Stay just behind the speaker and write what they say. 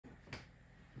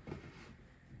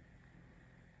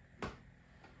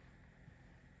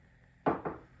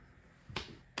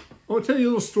I'll tell you a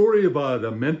little story about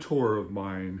a mentor of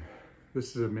mine.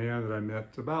 This is a man that I met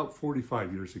about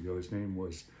 45 years ago. His name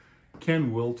was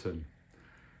Ken Wilton.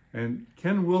 And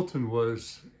Ken Wilton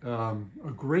was a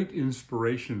great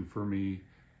inspiration for me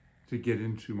to get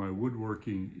into my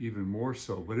woodworking even more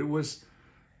so. But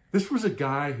this was a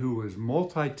guy who was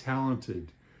multi-talented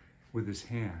with his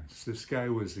hands. This guy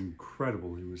was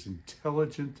incredible. He was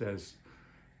intelligent as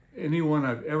anyone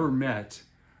I've ever met,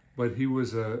 but he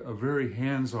was a very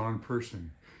hands-on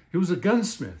person. He was a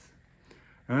gunsmith.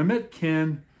 And I met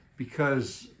Ken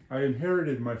because I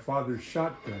inherited my father's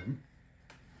shotgun.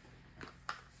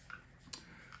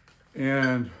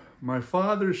 And my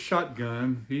father's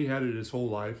shotgun, he had it his whole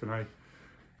life. And I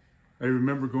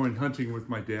remember going hunting with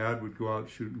my dad. We'd go out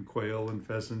shooting quail and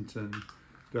pheasant and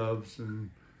doves. And,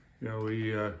 you know,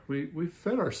 we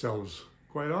fed ourselves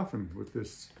quite often with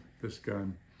this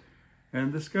gun.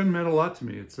 And this gun meant a lot to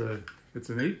me. It's an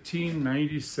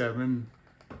 1897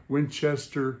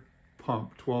 Winchester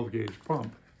pump, 12 gauge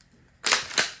pump.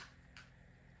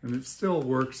 And it still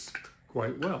works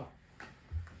quite well.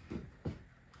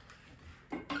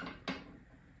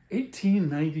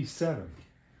 1897.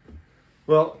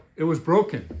 Well, it was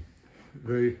broken.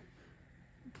 The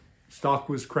stock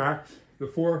was cracked. The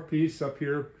 4-piece up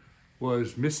here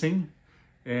was missing,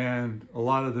 and a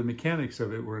lot of the mechanics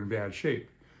of it were in bad shape.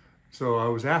 So I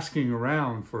was asking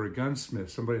around for a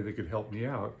gunsmith, somebody that could help me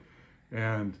out.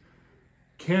 And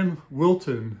Ken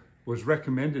Wilton was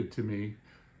recommended to me,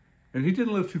 and he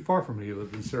didn't live too far from me. He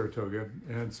lived in Saratoga.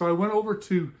 And so I went over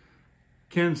to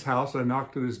Ken's house. I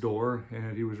knocked at his door,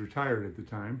 and he was retired at the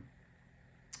time.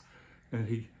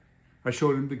 And I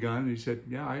showed him the gun, and he said,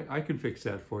 yeah, I can fix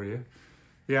that for you.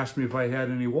 He asked me if I had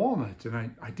any walnut, and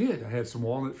I did. I had some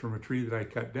walnut from a tree that I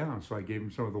cut down, so I gave him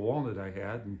some of the walnut I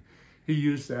had, and he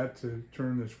used that to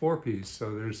turn this 4-piece.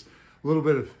 So there's a little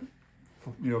bit of,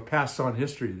 you know, passed on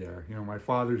history there. You know, my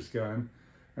father's gun.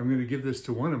 I'm going to give this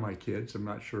to one of my kids. I'm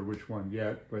not sure which one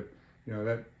yet, but you know,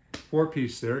 that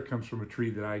 4-piece there comes from a tree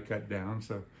that I cut down.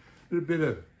 So there's a bit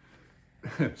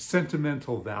of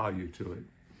sentimental value to it.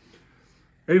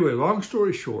 Anyway, long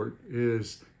story short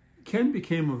is Ken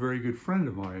became a very good friend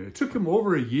of mine. It took him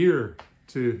over a year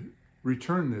to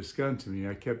return this gun to me.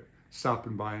 I kept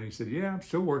stopping by, and he said, yeah, I'm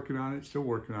still working on it, still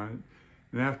working on it.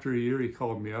 And after a year, he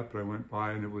called me up, and I went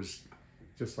by, and it was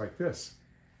just like this.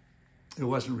 It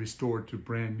wasn't restored to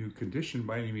brand new condition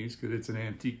by any means, because it's an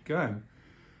antique gun,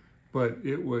 but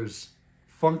it was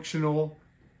functional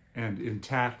and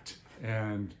intact,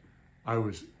 and I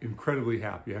was incredibly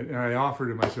happy. And I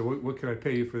offered him, I said, what can I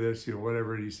pay you for this? You know,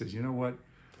 whatever. And he says, you know what?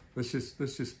 Let's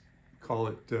just call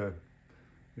it,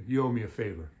 you owe me a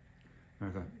favor. And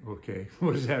I thought, okay,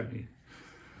 what does that mean?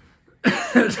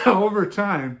 So over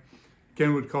time,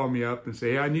 Ken would call me up and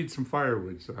say, hey, I need some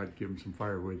firewood. So I'd give him some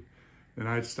firewood. And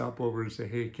I'd stop over and say,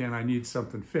 hey, Ken, I need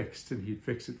something fixed. And he'd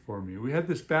fix it for me. We had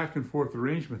this back and forth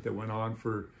arrangement that went on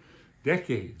for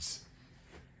decades.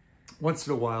 Once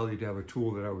in a while, he'd have a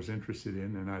tool that I was interested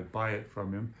in, and I'd buy it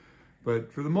from him.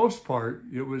 But for the most part,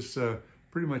 it was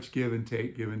pretty much give and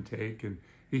take, give and take. And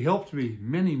he helped me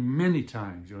many, many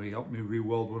times. You know, he helped me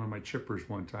re-weld one of my chippers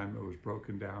one time that was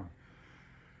broken down.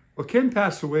 Well, Ken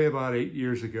passed away about 8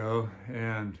 years ago,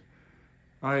 and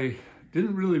I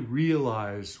didn't really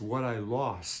realize what I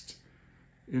lost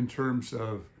in terms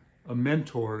of a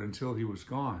mentor until he was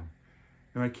gone.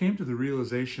 And I came to the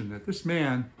realization that this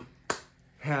man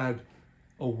had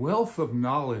a wealth of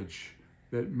knowledge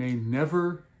that may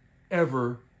never,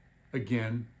 ever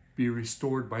again be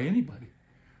restored by anybody.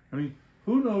 I mean,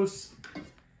 who knows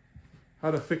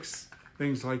how to fix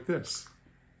things like this?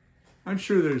 I'm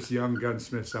sure there's young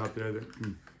gunsmiths out there that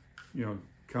can, you know,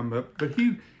 come up, but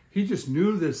he just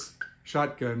knew this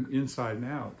shotgun inside and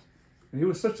out. And he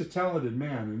was such a talented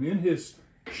man. And in his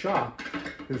shop,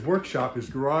 his workshop, his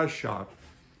garage shop,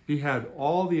 he had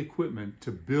all the equipment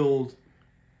to build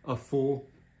a full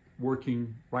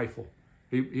working rifle.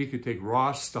 He could take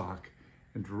raw stock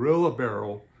and drill a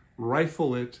barrel,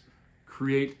 rifle it,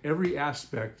 create every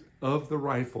aspect of the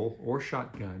rifle or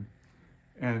shotgun,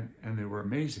 and they were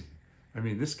amazing. I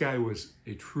mean, this guy was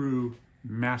a true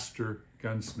master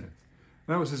gunsmith.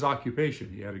 That was his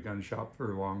occupation. He had a gun shop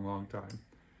for a long, long time.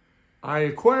 I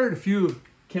acquired a few of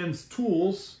Ken's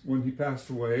tools when he passed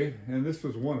away, and this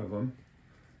was one of them.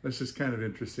 This is kind of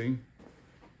interesting.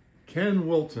 Ken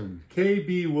Wilton,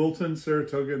 K.B. Wilton,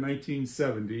 Saratoga,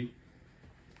 1970.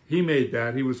 He made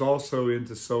that. He was also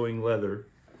into sewing leather.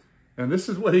 And this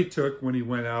is what he took when he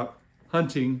went out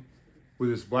hunting with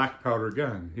his black powder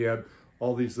gun. He had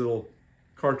all these little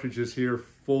cartridges here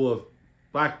full of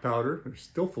black powder. They're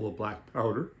still full of black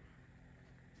powder.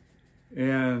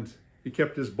 And He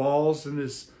kept his balls and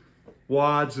his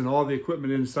wads and all the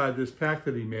equipment inside this pack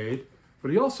that he made.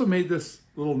 But he also made this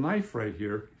little knife right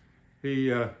here.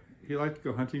 He liked to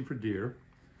go hunting for deer.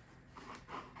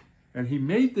 And he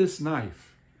made this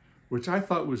knife, which I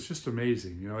thought was just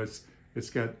amazing. You know, it's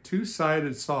got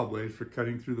two-sided saw blades for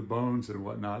cutting through the bones and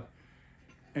whatnot.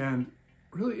 And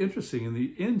really interesting, in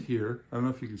the end here, I don't know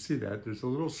if you can see that, there's a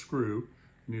little screw.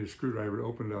 You need a screwdriver to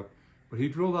open it up. But he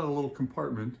drilled out a little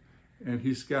compartment, and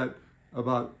he's got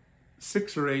about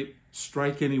 6 or 8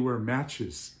 strike anywhere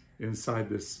matches inside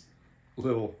this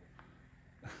little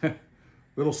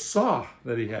little saw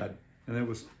that he had, and it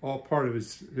was all part of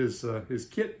his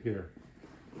kit here.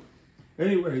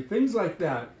 Anyway, things like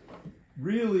that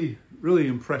really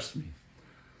impressed me.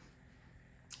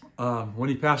 When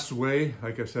he passed away,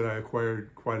 like I said, I acquired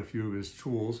quite a few of his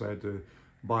tools. I had to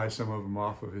buy some of them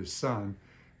off of his son,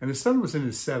 and his son was in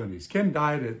his 70s. Ken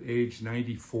died at age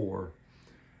 94.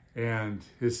 And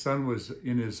his son was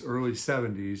in his early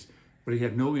 70s, but he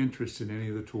had no interest in any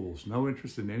of the tools, no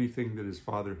interest in anything that his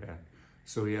father had.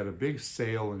 So he had a big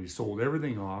sale and he sold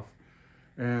everything off.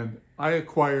 And I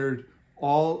acquired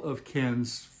all of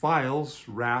Ken's files,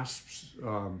 rasps,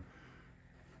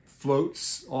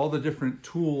 floats, all the different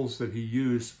tools that he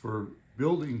used for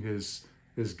building his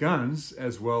guns,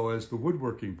 as well as the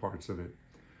woodworking parts of it.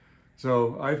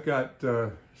 So I've got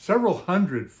several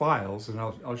hundred files, and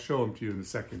I'll show them to you in a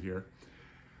second here.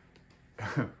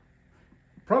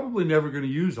 Probably never going to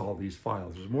use all these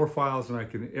files. There's more files than I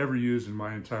can ever use in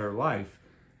my entire life,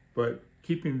 but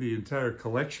keeping the entire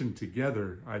collection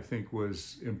together, I think,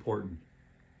 was important.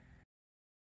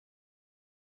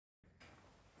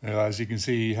 Now, as you can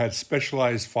see, he had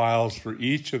specialized files for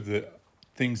each of the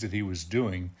things that he was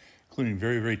doing, including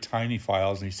very tiny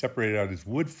files, and he separated out his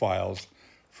wood files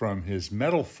from his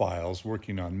metal files,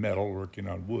 working on metal, working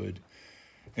on wood.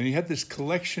 And he had this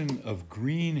collection of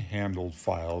green-handled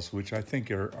files, which I think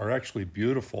are actually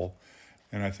beautiful.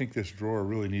 And I think this drawer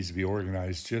really needs to be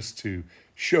organized just to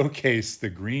showcase the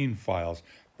green files.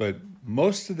 But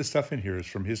most of the stuff in here is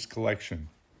from his collection.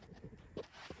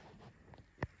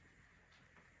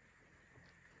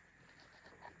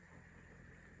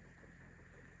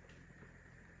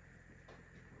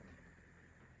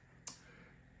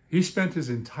 He spent his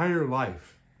entire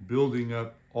life building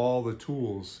up all the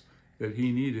tools that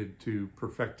he needed to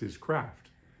perfect his craft.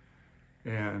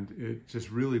 And it just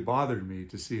really bothered me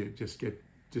to see it just get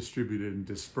distributed and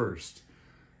dispersed.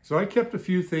 So I kept a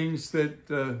few things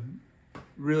that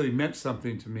really meant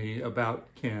something to me about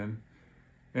Ken.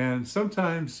 And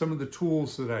sometimes some of the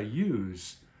tools that I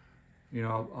use, you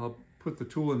know, I'll put the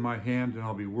tool in my hand and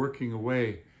I'll be working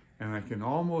away, and I can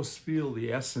almost feel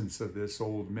the essence of this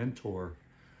old mentor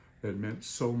that meant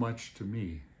so much to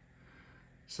me.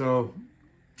 So,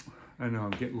 I know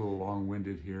I'm getting a little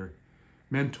long-winded here.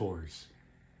 Mentors.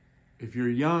 If you're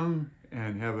young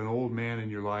and have an old man in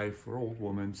your life, or old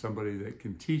woman, somebody that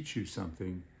can teach you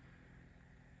something,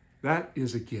 that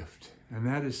is a gift. And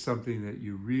that is something that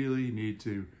you really need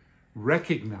to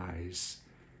recognize.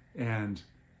 And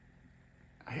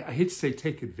I hate to say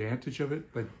take advantage of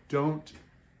it, but don't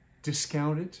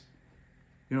discount it.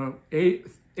 You know,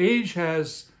 age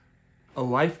has a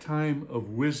lifetime of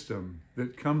wisdom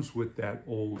that comes with that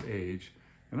old age.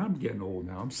 And I'm getting old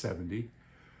now, I'm 70.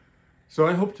 So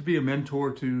I hope to be a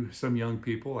mentor to some young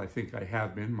people. I think I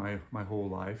have been my whole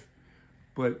life.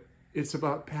 But it's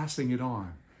about passing it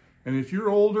on. And if you're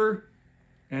older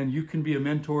and you can be a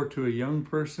mentor to a young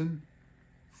person,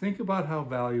 think about how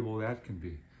valuable that can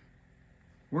be.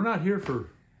 We're not here for,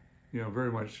 you know,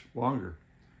 very much longer.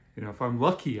 You know, if I'm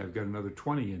lucky, I've got another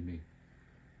 20 in me.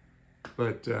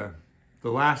 But the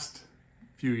last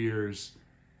few years,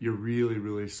 you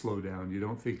really slow down. You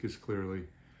don't think as clearly.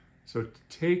 So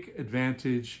take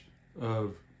advantage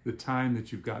of the time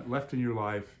that you've got left in your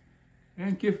life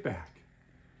and give back.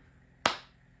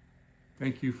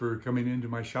 Thank you for coming into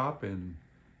my shop and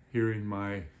hearing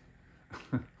my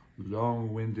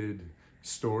long-winded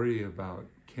story about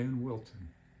Ken Wilton.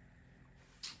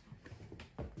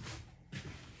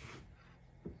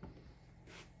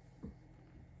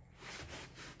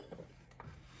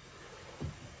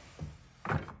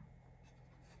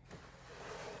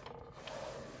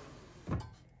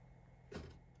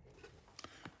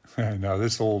 Now,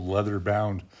 this old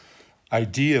leather-bound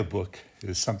idea book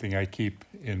is something I keep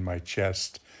in my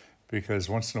chest because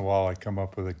once in a while I come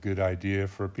up with a good idea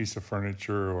for a piece of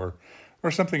furniture or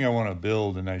something I want to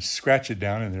build, and I scratch it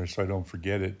down in there so I don't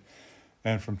forget it.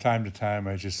 And from time to time,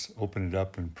 I just open it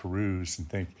up and peruse and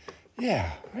think,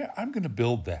 yeah, I'm going to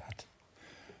build that.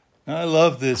 Now, I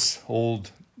love this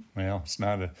old, well, it's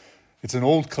not It's an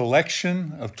old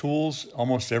collection of tools.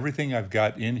 Almost everything I've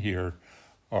got in here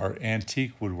are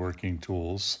antique woodworking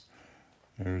tools.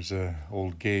 There's an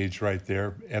old gauge right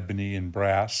there, ebony and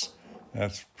brass.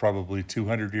 That's probably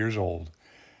 200 years old.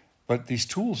 But these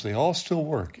tools, they all still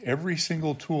work. Every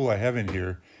single tool I have in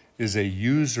here is a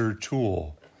user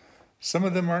tool. Some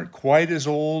of them aren't quite as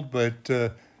old, but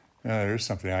there's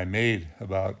something I made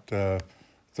about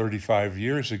 35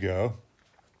 years ago.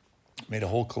 Made a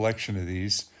whole collection of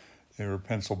these. There were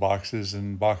pencil boxes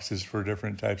and boxes for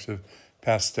different types of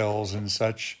pastels and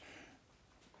such.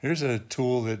 Here's a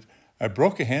tool that I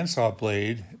broke a handsaw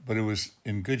blade, but it was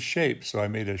in good shape, so I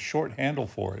made a short handle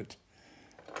for it.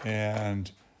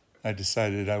 And I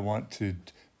decided I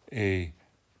wanted a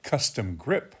custom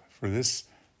grip for this.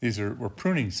 These were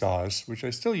pruning saws, which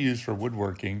I still use for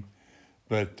woodworking,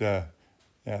 but yeah,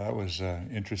 that was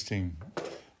interesting.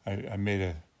 I made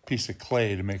a piece of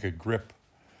clay to make a grip.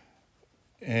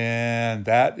 And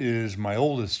that is my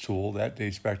oldest tool. That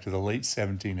dates back to the late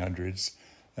 1700s.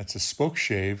 That's a spoke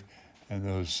shave, and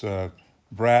those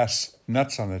brass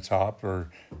nuts on the top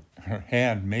are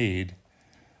handmade.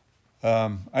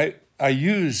 I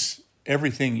use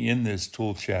everything in this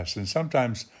tool chest, and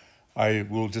sometimes I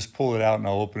will just pull it out and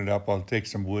I'll open it up. I'll take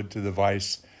some wood to the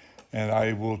vise, and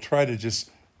I will try to just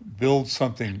build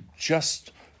something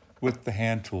just with the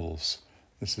hand tools.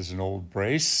 This is an old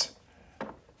brace.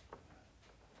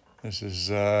 This is,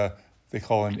 they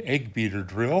call an egg beater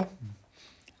drill.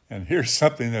 And here's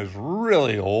something that's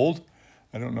really old.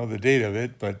 I don't know the date of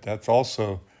it, but that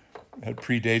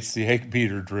predates the egg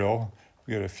beater drill.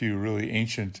 We got a few really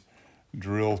ancient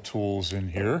drill tools in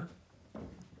here.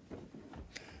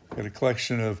 Got a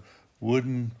collection of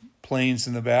wooden planes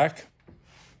in the back.